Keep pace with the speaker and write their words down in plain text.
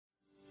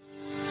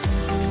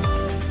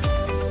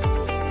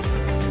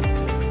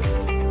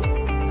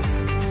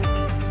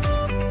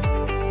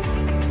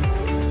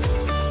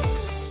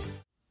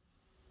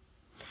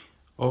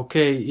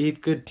Okay,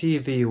 Eat Good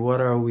TV,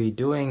 what are we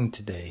doing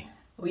today?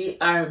 We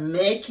are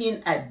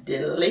making a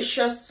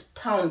delicious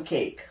pound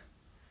cake.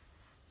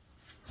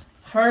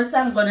 First,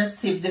 I'm going to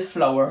sieve the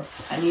flour.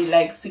 I need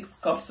like 6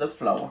 cups of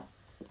flour.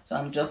 So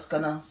I'm just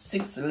going to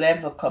 6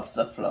 level cups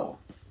of flour.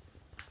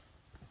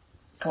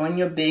 When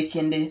you're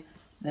baking,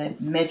 the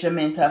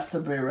measurement have to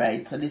be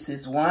right. So this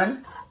is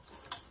 1.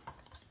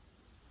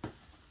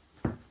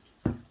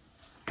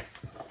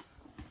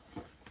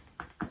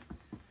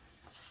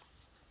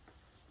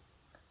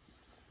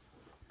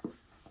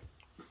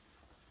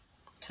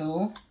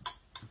 Two.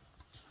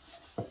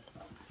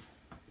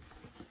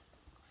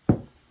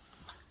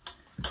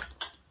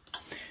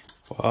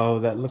 Wow,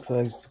 that looks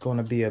like it's going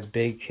to be a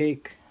big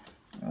cake.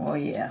 Oh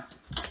yeah.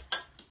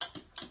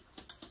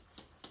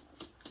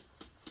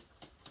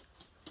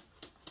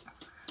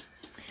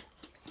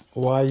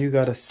 Why you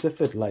gotta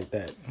sift it like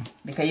that?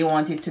 Because you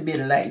want it to be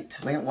light.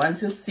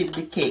 Once you sieve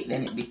the cake,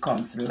 then it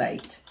becomes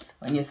light.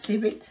 When you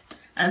sieve it,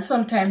 and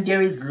sometimes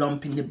there is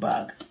lump in the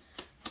bag.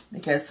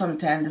 Because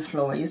sometimes the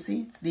flour, you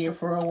see, it's there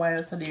for a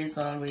while, so there's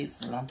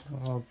always lump.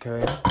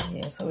 Okay.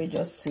 Yeah, so we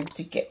just sieve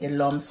to get the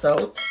lumps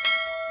out.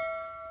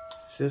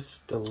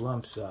 Sift the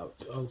lumps out,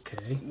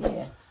 okay.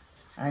 Yeah.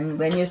 And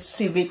when you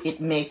sieve it,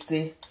 it makes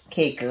the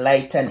cake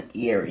light and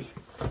airy.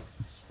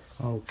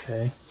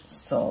 Okay.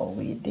 So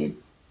we did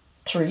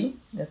 3.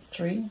 That's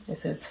 3.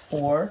 This is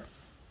 4.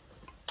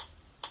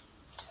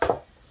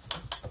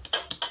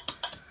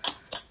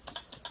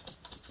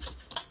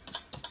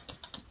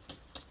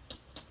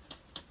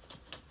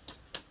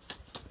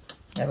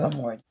 Never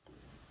more.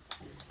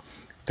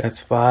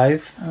 That's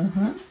 5.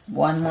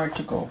 1 more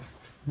to go.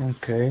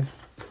 Okay.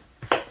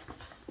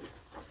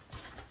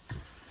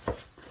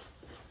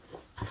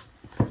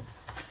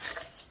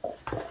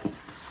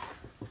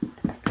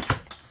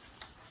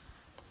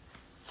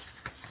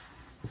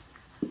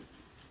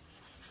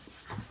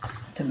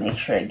 To make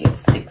sure I get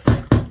 6.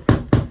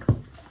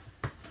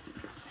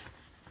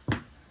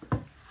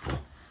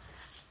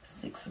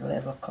 6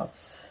 level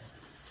cups.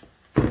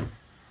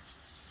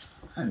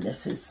 And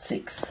this is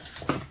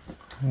 6.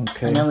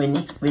 Okay. And then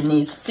we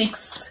need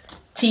 6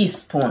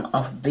 teaspoons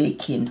of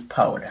baking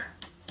powder.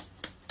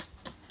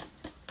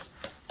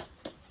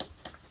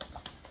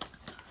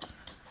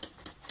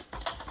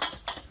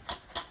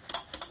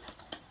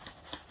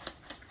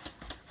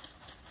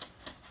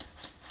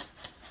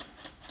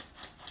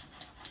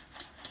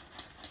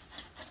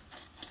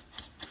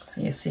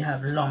 So you see,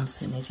 have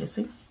lumps in it, you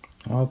see?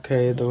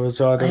 Okay, those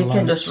are the and you lumps.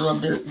 can just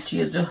rub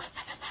use your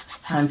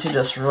hand to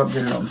just rub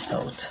the lumps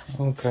out.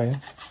 Okay.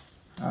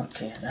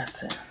 Okay,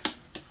 that's it.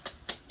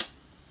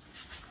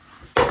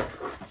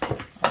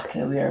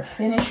 Okay, we are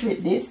finished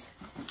with this.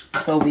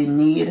 So we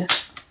need,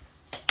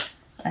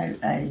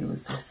 I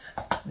use this.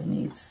 We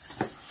need,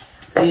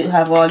 so you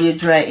have all your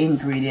dry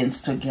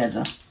ingredients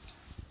together.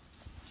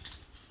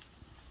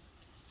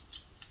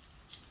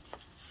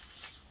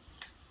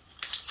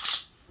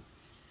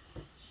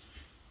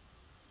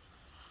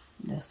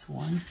 This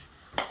one.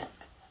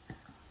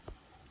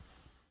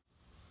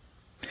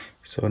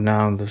 So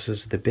now this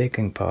is the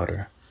baking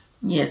powder.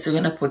 Yes, we're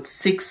gonna put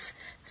 6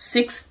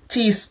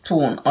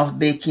 teaspoons of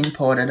baking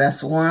powder.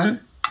 That's 1.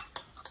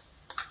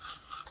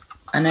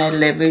 And I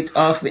level it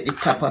off with the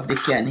top of the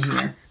can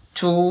here.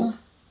 2,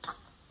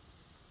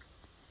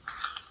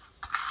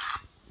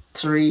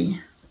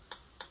 3,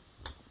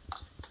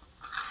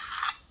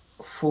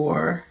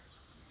 4,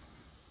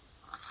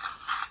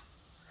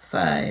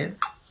 5.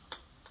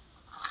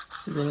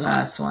 This is the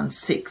last one,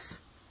 6.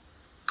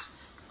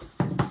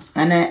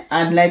 And I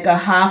add like a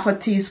half a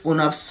teaspoon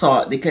of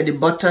salt because the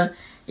butter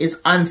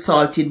is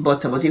unsalted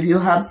butter. But if you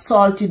have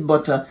salted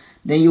butter,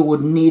 then you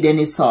wouldn't need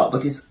any salt.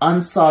 But it's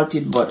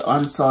unsalted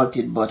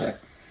butter.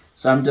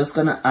 So I'm just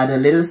going to add a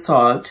little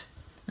salt,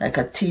 like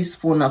a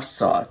teaspoon of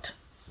salt.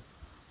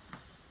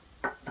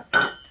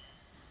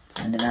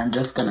 And then I'm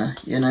just going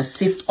to,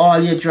 sift all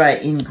your dry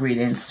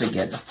ingredients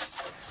together.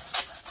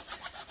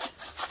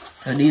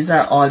 So these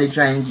are all the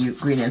dry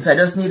ingredients. I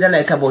just need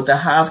like about a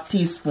half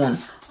teaspoon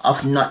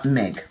of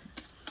nutmeg.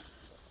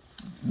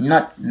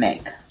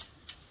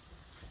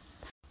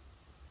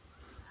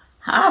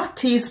 Half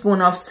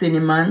teaspoon of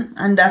cinnamon,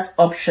 and that's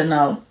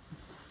optional.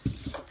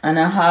 And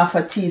a half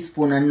a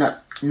teaspoon of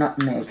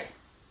nutmeg.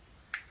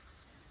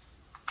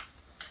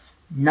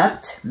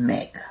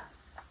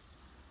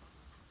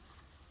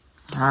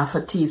 Half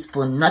a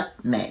teaspoon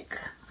nutmeg.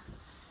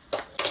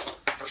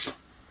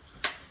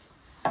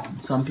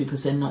 Some people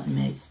say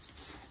nutmeg.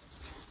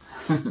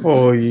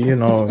 Oh,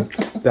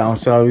 down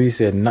south we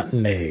said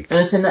nutmeg.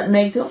 You say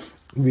nutmeg too?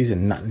 We said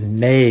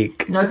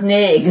nutmeg.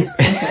 Nutmeg.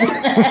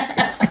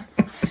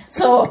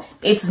 So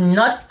it's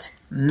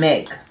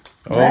nutmeg,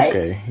 right?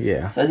 Okay,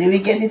 yeah. So did we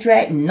get it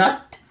right?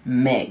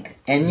 Nutmeg.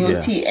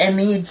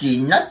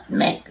 N-U-T-M-E-G.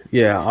 Nutmeg.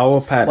 Yeah,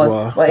 our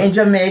patois. But in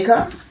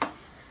Jamaica,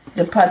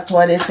 the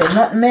patois they say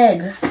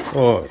nutmeg.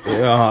 Oh,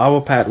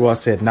 our patois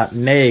said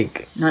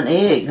nutmeg.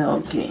 Nutmeg,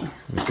 okay.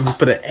 We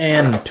put an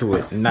N to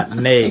it,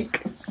 nutmeg.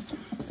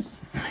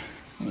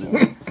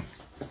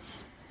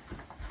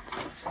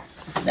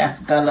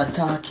 That's Gala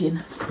talking.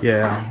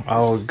 Yeah,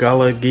 our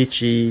Gala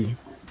Geechee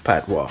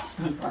Patwa.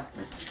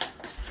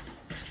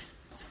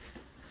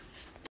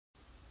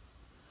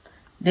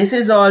 This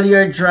is all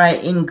your dry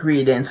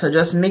ingredients, so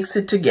just mix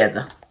it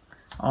together.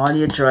 All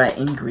your dry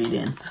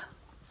ingredients.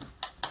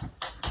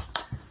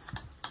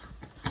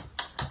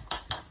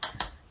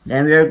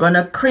 Then we're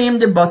gonna cream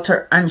the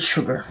butter and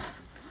sugar.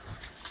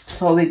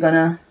 So we're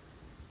gonna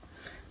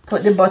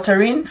put the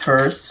butter in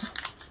first.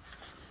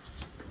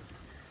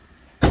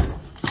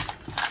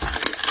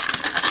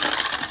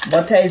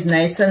 Butter is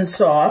nice and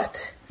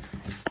soft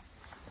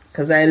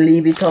because I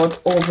leave it out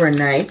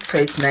overnight, so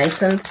it's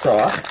nice and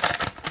soft.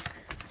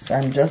 So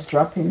I'm just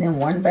dropping them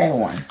one by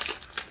one.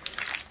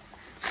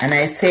 And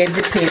I save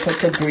the paper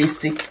to grease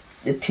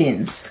the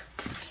tins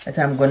that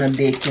I'm gonna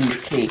bake in the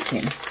cake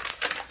in.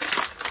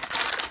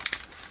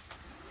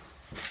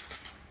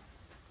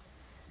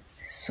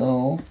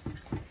 So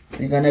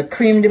we're gonna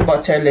cream the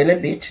butter a little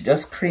bit,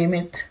 just cream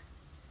it.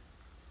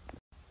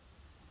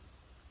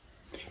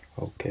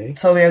 Okay.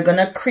 So we're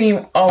gonna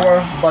cream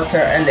our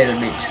butter a little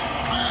bit.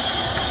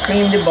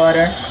 Cream the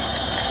butter,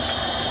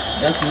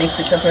 just mix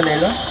it up a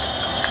little.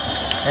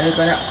 Then we're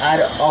gonna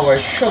add our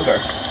sugar.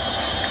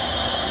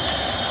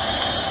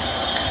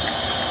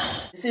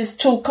 This is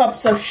 2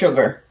 cups of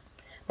sugar,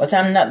 but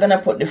I'm not gonna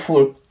put the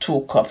full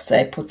 2 cups.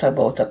 I put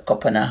about 1.5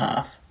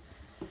 cups.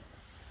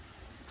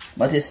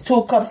 But it's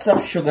 2 cups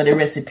of sugar the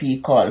recipe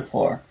called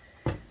for.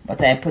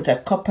 But I put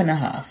 1.5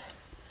 cups.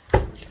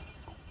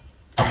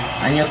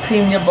 And you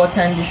cream your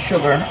butter and the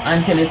sugar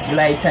until it's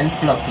light and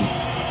fluffy.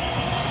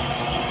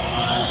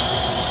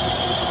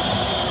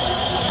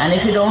 And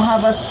if you don't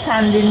have a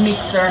standing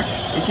mixer,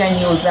 you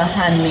can use a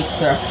hand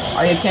mixer,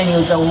 or you can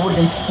use a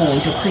wooden spoon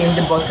to cream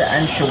the butter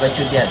and sugar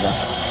together.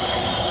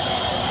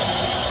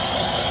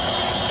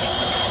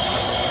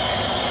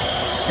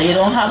 So you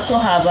don't have to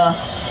have a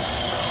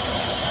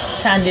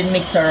standing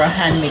mixer or a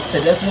hand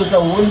mixer. Just use a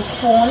wooden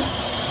spoon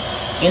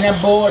in a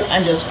bowl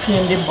and just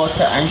cream the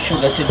butter and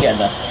sugar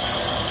together.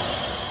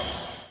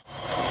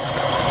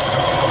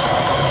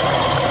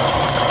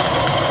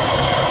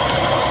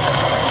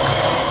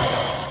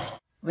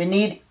 We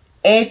need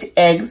 8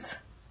 eggs,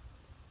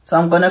 so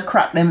I'm gonna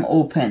crack them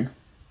open.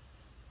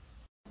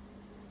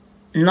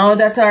 Now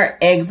that our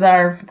eggs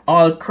are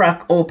all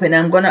cracked open,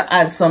 I'm gonna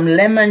add some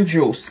lemon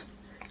juice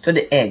to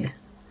the egg.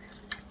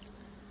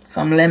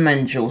 Some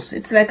lemon juice.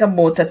 It's like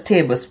about 1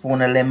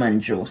 tablespoon of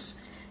lemon juice.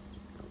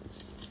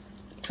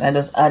 So I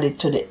just add it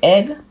to the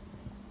egg.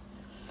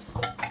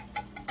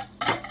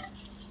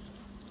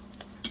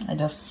 I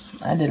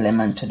just add the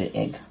lemon to the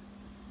egg.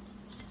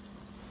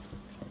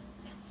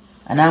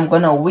 And I'm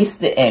gonna whisk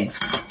the eggs.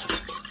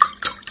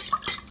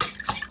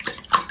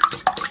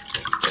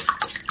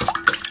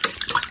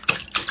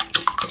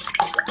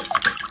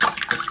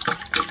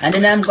 And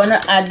then I'm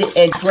gonna add the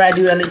egg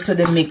gradually to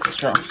the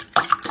mixture.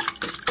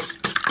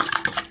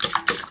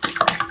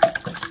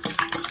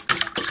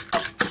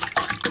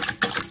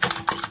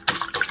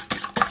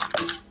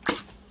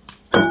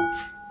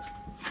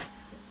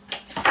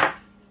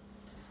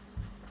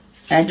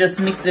 I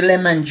just mix the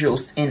lemon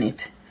juice in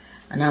it,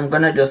 and I'm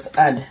gonna just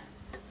add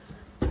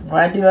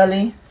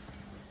gradually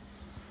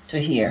to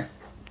here.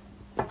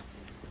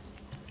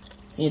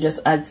 You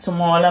just add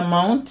small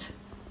amount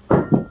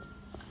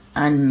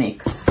and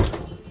mix.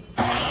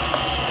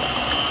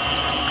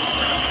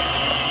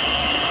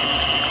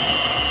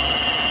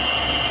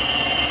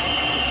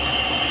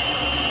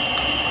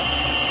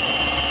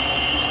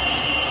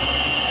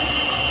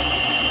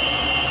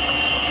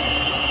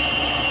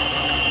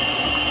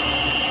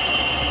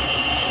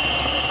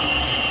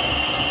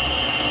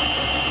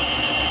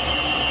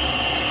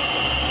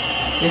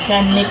 You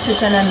can mix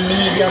it on a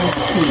medium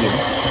speed.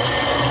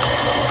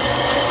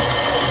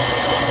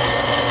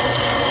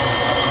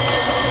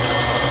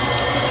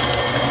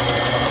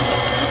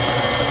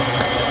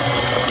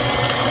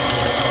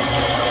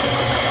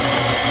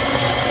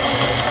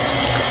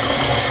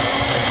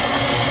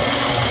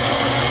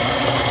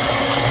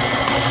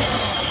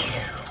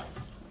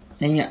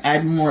 Then you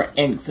add more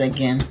eggs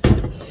again.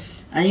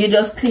 And you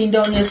just clean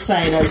down your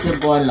side as you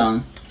go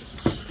along.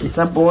 It's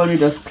a bowl, you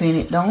just clean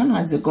it down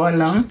as you go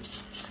along.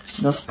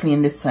 Just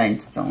clean the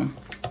sides down.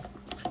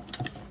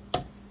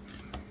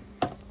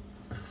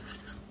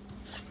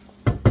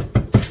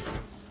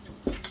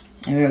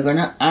 And we're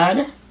gonna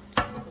add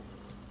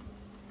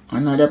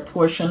another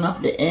portion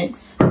of the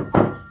eggs.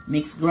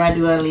 Mix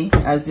gradually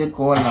as you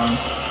go along.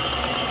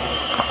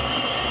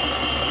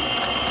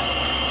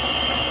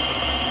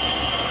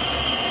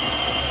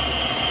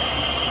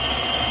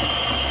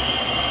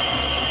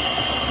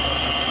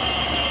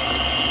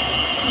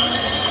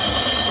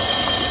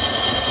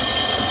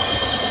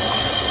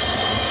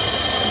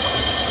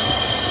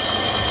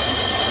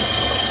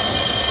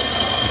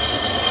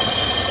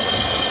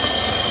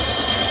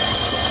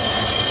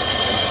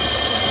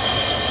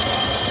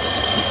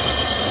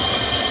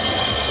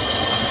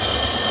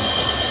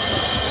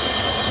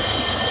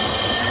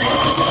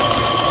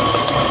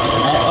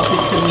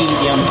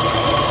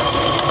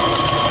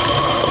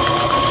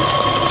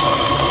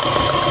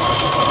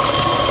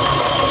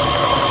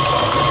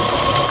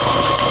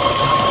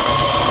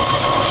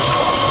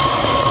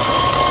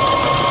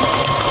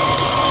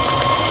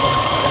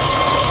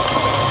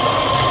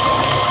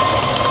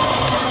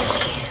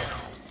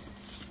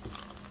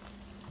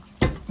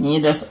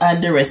 And you just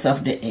add the rest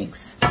of the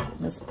eggs.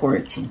 Let's pour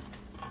it in.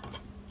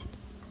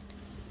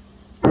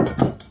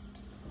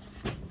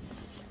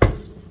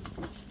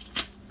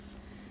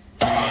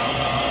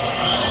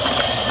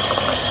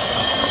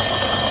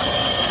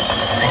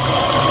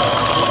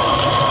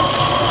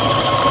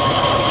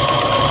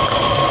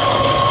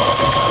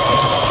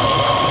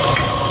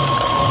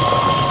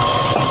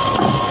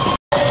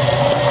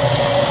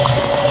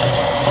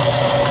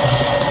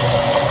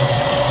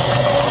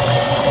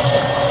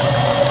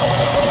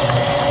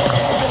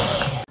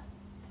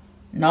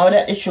 Now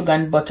that the sugar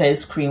and butter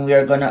is cream, we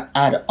are going to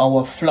add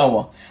our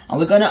flour. And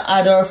we're going to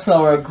add our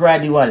flour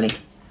gradually.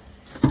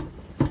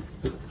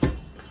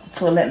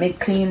 So let me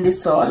clean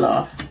this all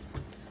off.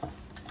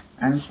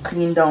 And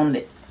clean down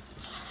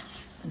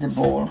the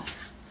bowl.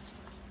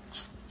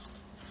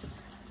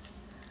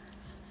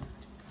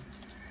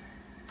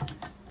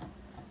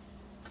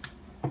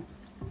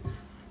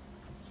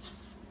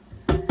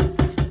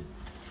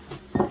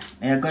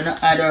 We are going to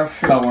add our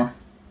flour.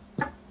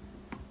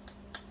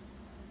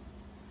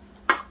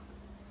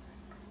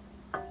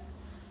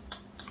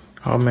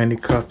 How many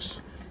cups?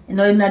 You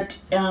know, not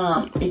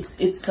it's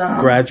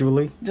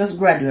gradually. Just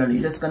gradually.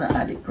 You're just gonna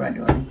add it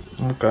gradually.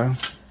 Okay.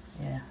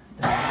 Yeah.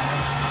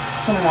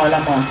 Small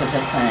amount at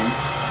a time.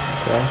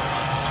 Okay.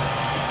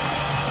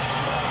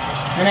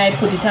 And I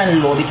put it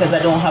on low because I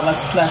don't have a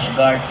splash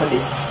guard for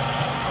this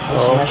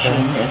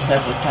machine here, so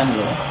I put it on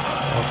low.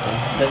 Okay.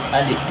 Just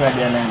add it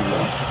gradually and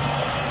low.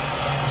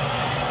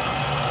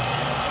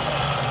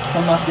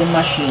 Some of the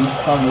machines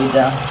come with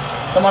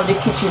some of the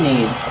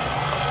KitchenAid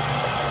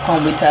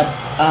come with a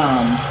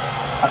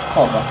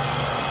cover,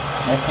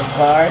 like a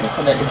guard,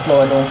 so that the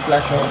flour don't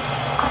flash out.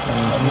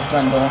 But this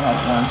one don't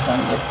have one, so I'm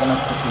just gonna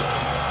put it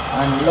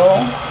on low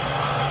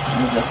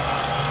and just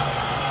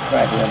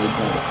gradually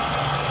do it.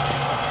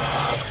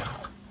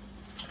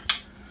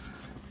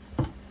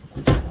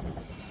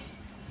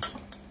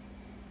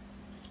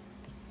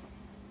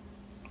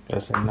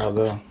 That's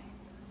another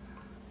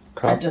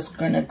cup. I'm just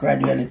gonna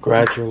gradually put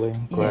gradually,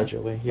 it.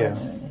 gradually, yeah.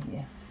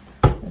 Yeah.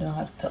 You don't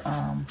have to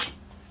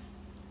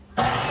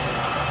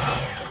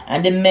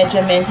and the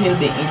measurement will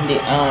be in the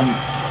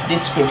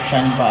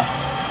description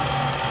box.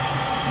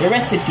 The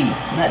recipe,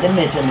 not the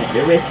measurement,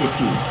 the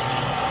recipe.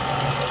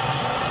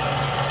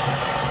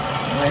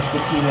 The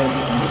recipe will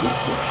be in the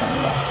description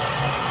box.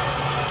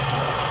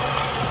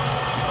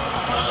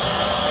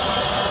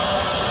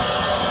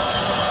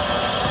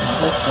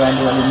 Just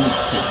gradually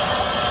mix it.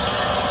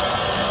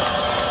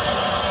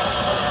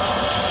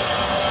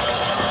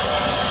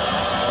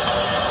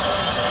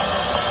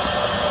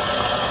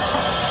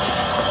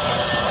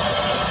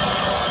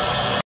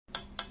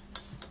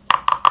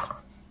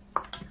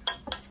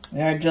 We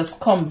are just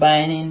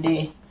combining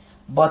the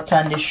butter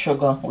and the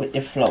sugar with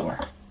the flour.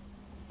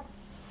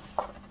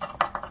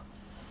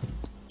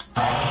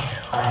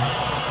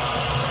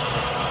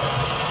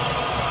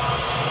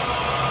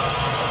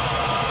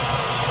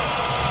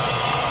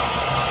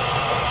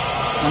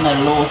 On a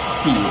low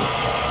speed.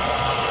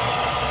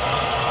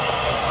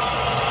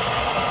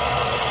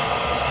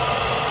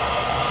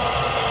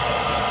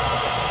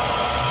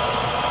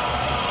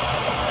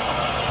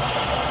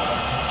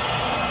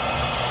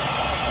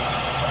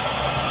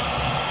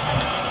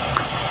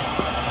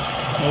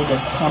 They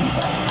just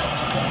combine it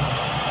together.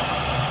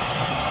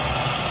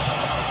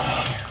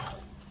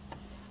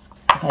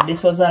 Okay,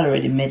 this was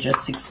already measured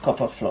 6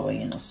 cups of flour,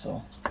 you know,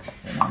 so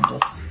I'm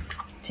just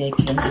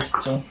taking this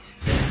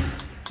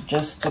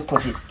just to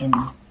put it in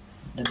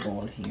the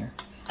bowl here.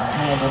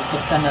 And I just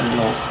put it on a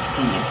low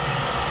speed.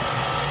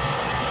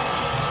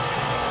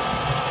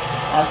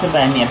 I have to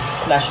buy me a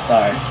splash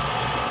guard.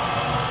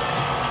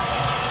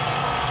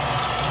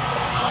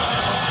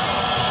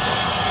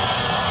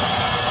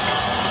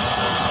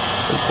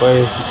 Why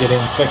is it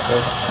getting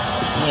thicker?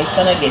 It's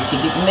gonna get you.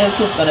 The milk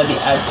is gonna be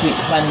added to it,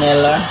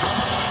 vanilla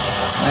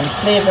and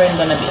flavoring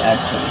gonna be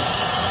added to it.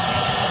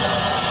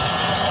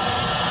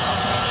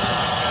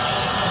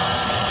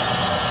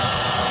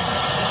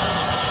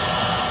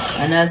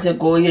 And as you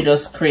go, you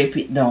just scrape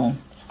it down.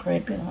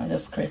 Scrape it. I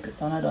just scrape it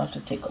down. I don't have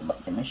to take up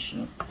back the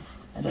machine.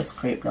 I just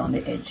scrape down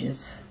the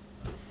edges.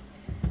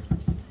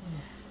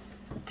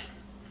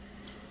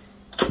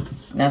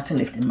 Not to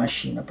lift the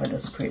machine up. I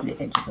just scrape the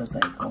edges as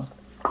I go.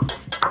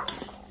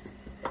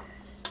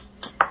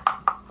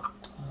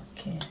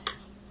 Okay.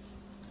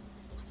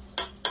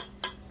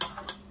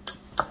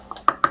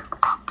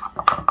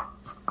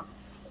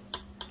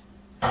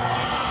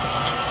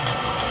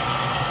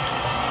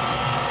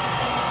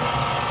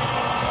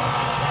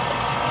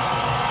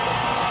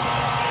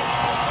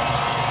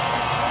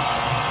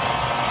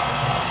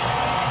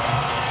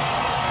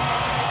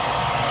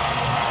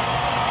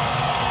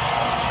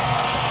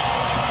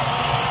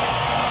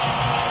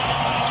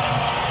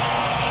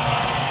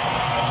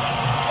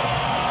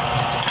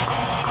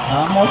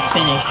 Almost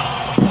finished.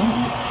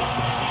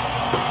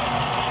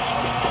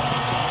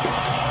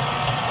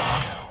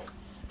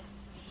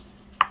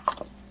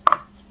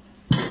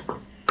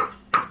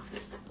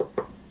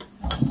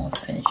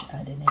 Almost finished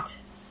adding it.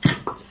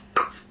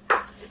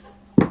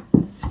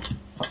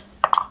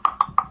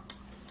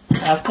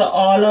 After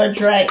all our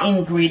dry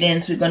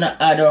ingredients, we're gonna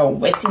add our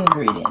wet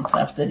ingredients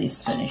after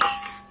this finish.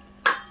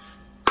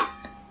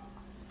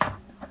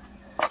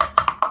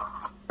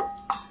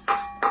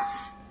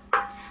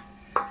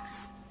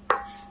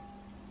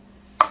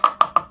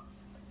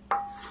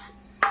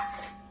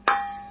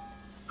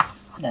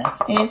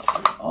 That's it,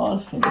 all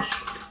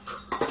finished.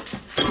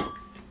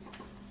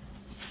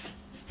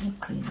 I'll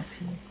clean up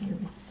here,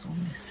 it's so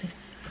messy.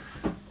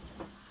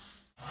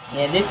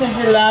 Yeah, this is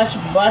the last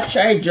batch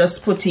I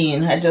just put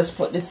in. I just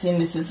put this in,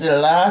 this is the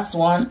last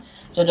one.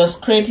 So just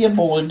scrape your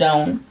bowl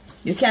down.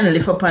 You can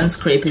lift up and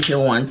scrape if you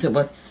want to,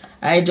 but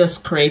I just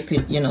scrape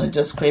it, you know,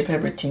 just scrape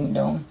everything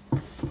down.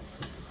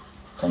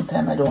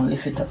 Sometimes I don't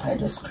lift it up, I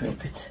just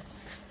scrape it.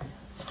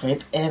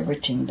 Scrape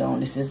everything down.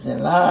 This is the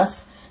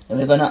last. Then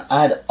we're gonna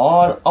add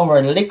all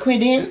our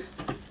liquid in.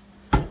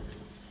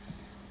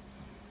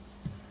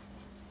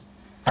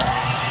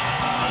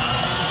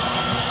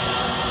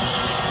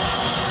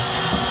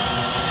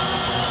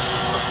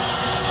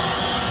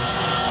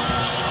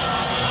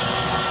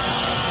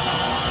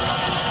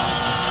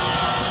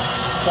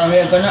 So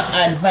we're gonna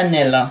add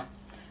vanilla.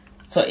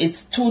 So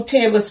it's 2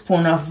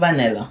 tablespoons of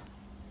vanilla.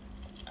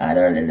 Add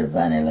our little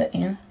vanilla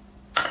in.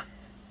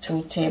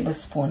 2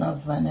 tablespoons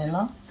of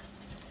vanilla.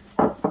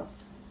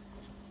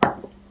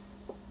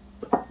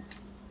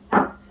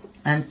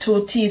 And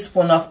 2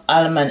 teaspoons of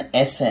almond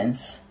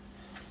essence.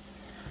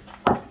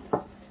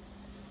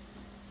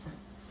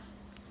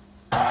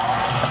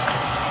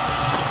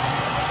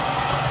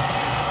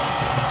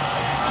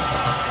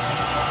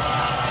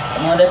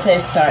 Now that I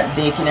start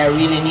baking, I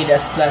really need a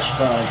splash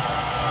guard.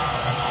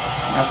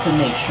 I have to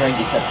make sure I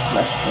get a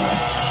splash guard.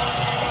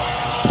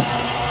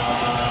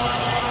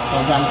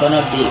 Because I'm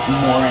gonna bake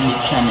more on the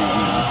channel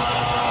now.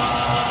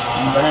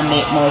 I'm gonna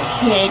make more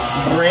cakes,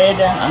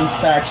 bread. I'm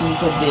starting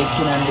to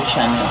baking on the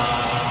channel.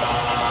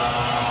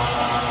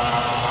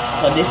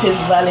 So this is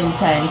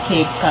Valentine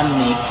cake I'm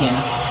making.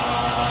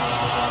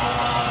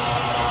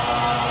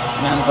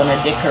 And I'm gonna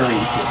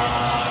decorate it.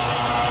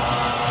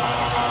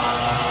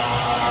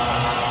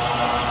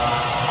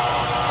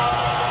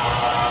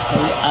 So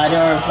we add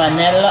our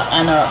vanilla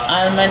and our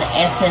almond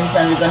essence,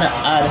 and we're gonna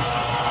add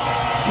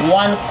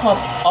 1 cup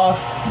of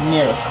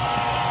milk.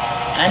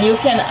 And you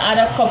can add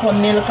a cup of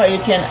milk, or you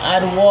can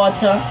add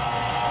water,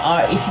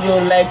 or if you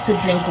like to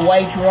drink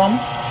white rum,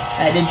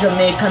 the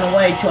Jamaican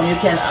white rum, you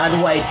can add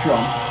white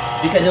rum,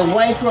 because the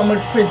white rum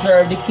will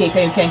preserve the cake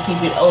and you can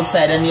keep it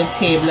outside on your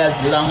table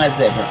as long as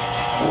ever.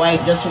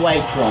 Just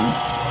white rum.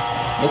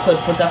 You could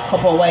put a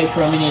cup of white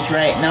rum in it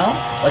right now,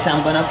 but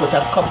I'm gonna put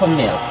a cup of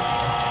milk.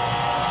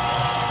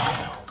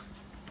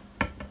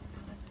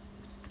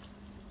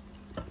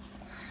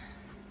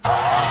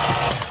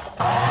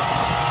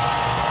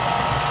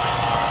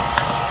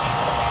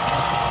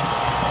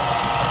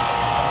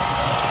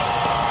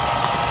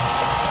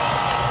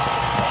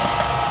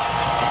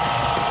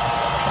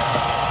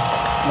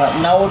 But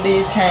now will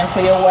be the time for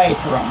your white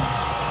rum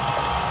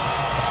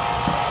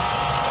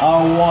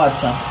or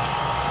water.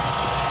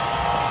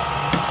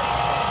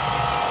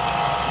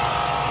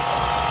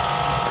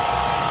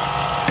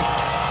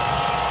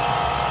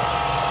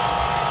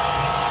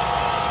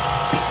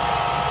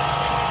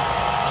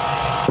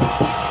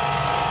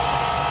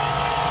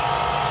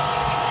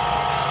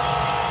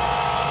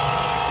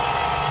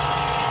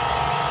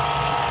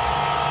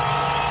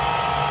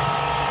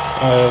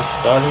 It's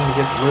starting to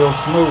get real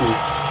smooth.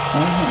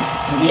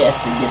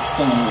 Yes, it gets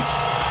smooth.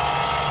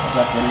 I've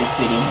got the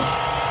liquid in it.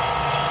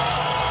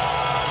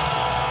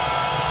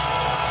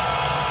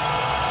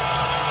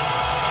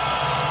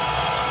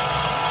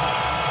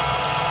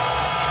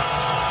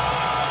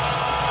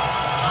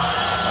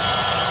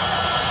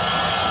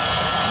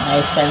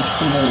 Nice and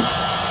smooth.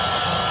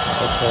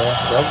 Okay,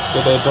 that's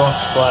good. They don't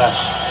splash.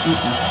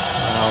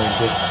 No,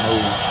 just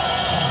smooth.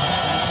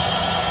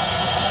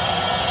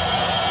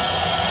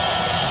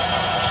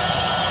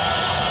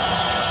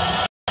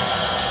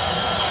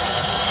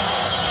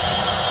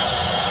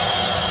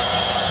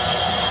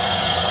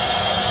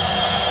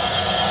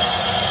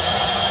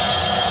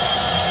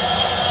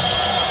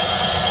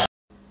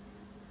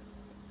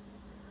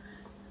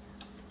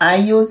 I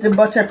use the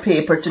butter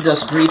paper to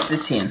just grease the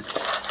tin.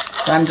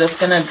 So I'm just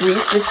gonna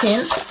grease the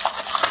tin,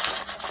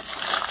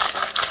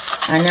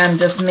 and I'm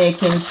just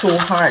making 2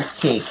 hard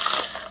cakes,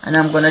 and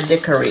I'm gonna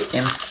decorate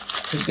them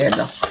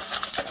together.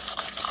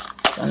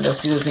 So I'm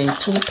just using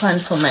 2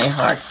 pans for my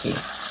hard cake.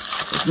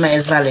 It's my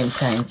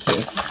Valentine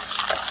cake.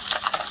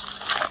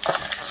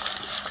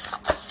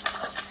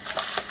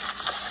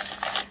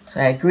 So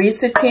I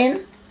grease the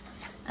tin,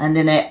 and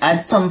then I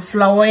add some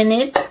flour in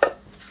it.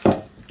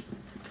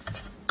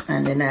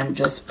 And then I'm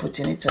just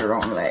putting it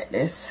around like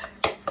this.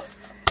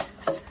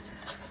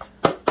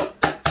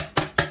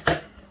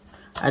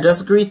 I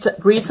just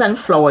grease and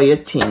flour your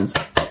tins.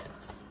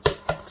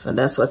 So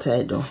that's what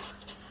I do.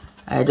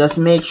 I just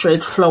make sure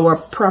it flour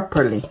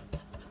properly.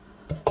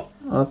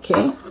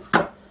 Okay.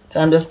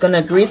 So I'm just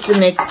gonna grease the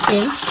next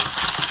tin.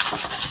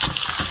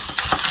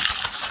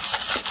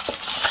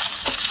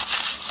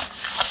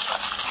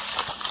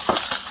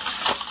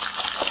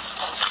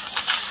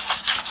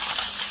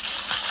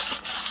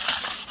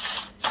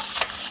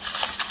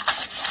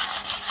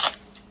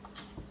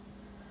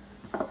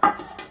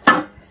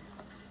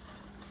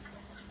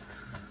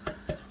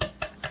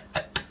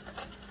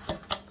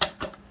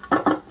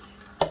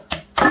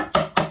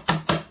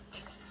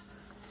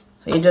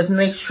 So you just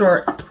make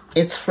sure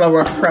it's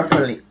floured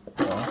properly.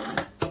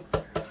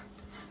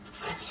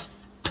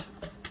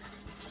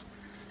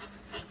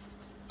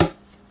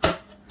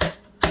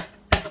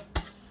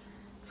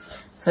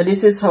 So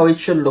this is how it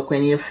should look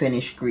when you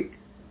finish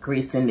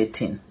greasing the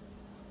tin.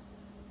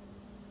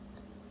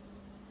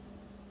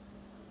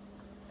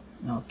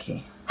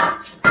 Okay.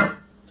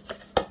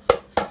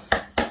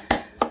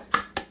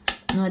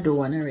 No, I do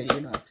one already. You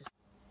don't have to.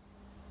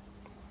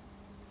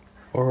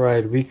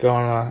 Alright, we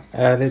gonna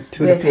add it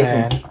to the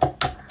pan.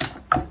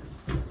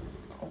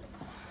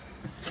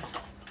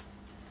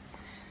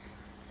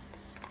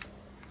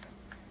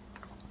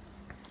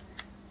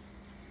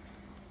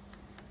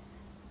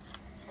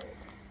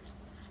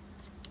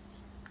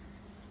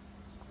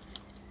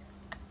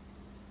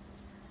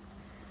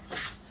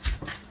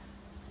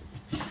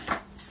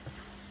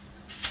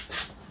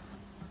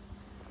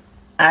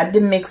 Add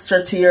the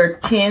mixture to your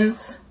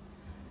tins.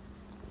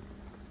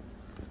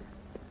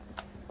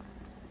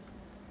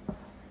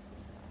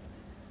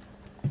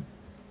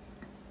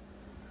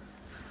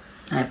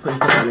 I put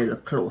it a little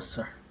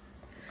closer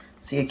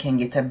so you can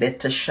get a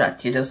better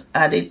shot. You just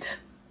add it.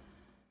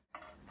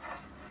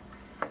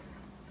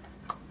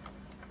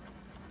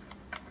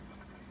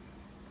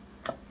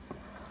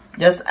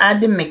 Just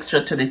add the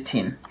mixture to the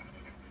tin.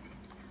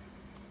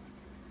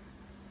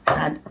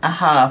 Add a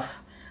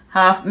half,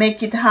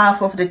 make it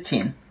half of the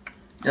tin.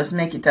 Just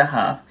make it a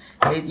half.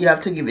 You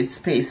have to give it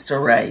space to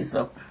rise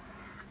up.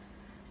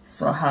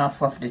 So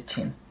half of the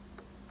tin.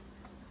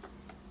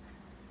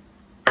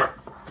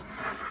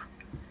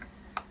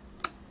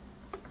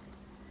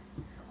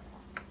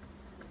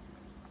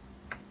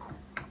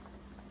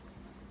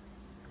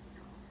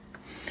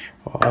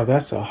 Oh,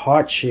 that's a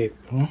heart shape.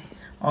 Huh?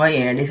 Oh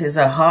yeah, this is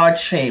a heart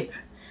shape.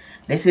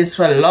 This is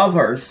for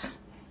lovers.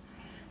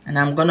 And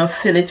I'm gonna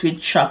fill it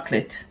with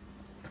chocolate.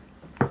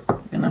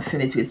 I'm gonna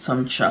fill it with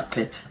some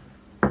chocolate.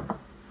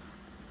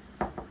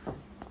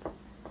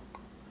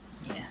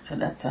 Yeah, so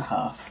that's a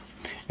half.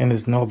 And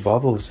there's no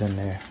bubbles in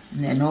there.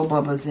 Yeah, no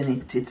bubbles in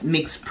it. It's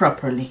mixed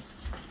properly.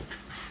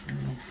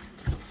 Yeah.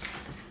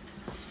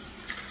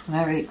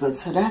 Very good.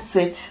 So that's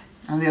it.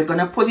 And we're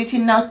gonna put it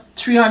in a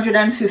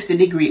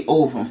 350-degree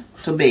oven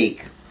to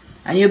bake.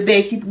 And you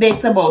bake it,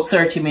 bakes about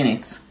 30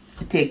 minutes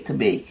to take to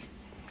bake.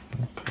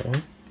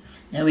 Okay.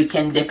 And we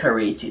can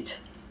decorate it.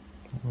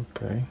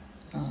 Okay.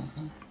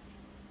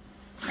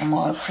 I'm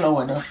all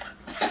floured up.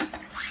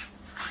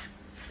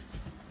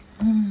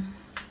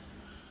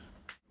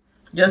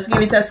 Just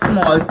give it a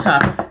small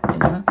tap, you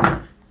know.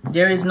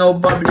 There is no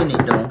bubble in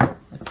it though.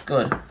 It's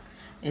good.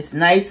 It's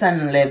nice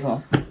and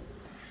level.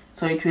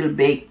 So it will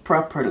bake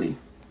properly.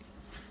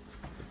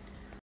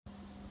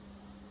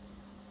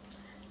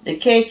 The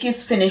cake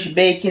is finished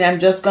baking. I'm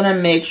just gonna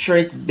make sure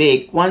it's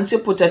baked. Once you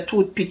put a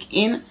toothpick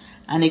in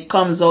and it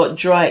comes out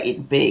dry,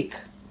 it bake.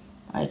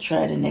 I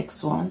try the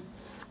next one.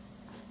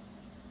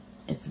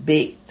 It's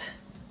baked.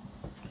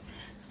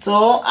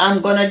 So I'm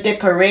gonna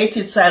decorate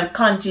it, so I'll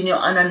continue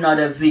on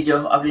another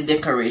video of the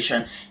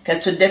decoration.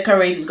 Because to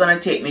decorate it's gonna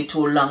take me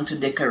too long to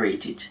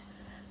decorate it.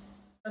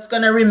 Just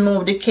gonna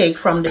remove the cake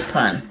from the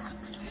pan.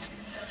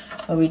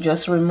 So we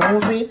just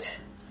remove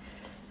it,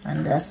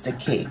 and that's the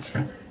cake.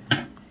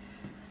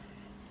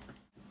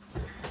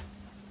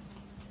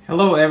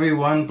 Hello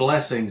everyone,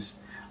 blessings.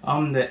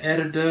 I'm the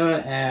editor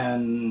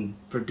and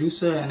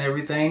producer and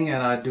everything,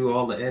 and I do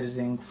all the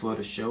editing for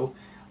the show.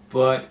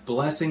 But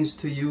blessings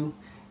to you,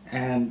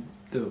 and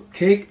the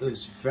cake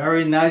is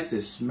very nice.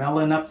 It's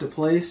smelling up the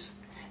place.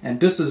 And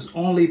this is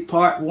only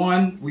part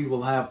 1. We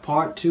will have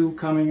part 2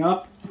 coming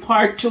up.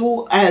 Part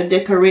 2, I'll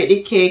decorate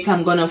the cake.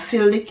 I'm gonna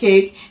fill the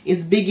cake.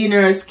 It's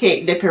beginner's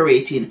cake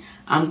decorating.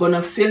 I'm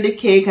gonna fill the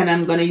cake and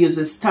I'm gonna use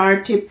a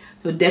star tip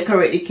to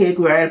decorate the cake,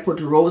 where I put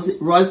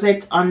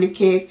rosette on the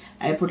cake.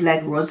 I put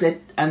like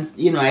rosette, and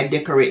you know, I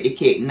decorate the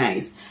cake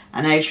nice.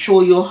 And I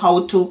show you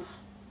how to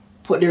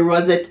put the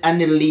rosette and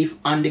the leaf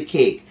on the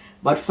cake.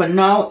 But for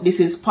now, this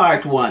is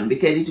part 1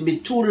 because it will be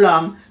too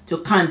long to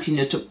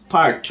continue to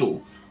part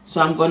 2.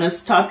 So I'm gonna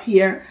stop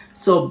here.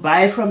 So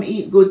bye from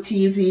Eat Good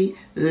TV.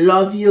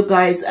 Love you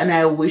guys, and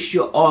I wish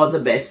you all the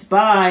best.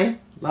 Bye.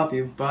 Love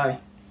you. Bye.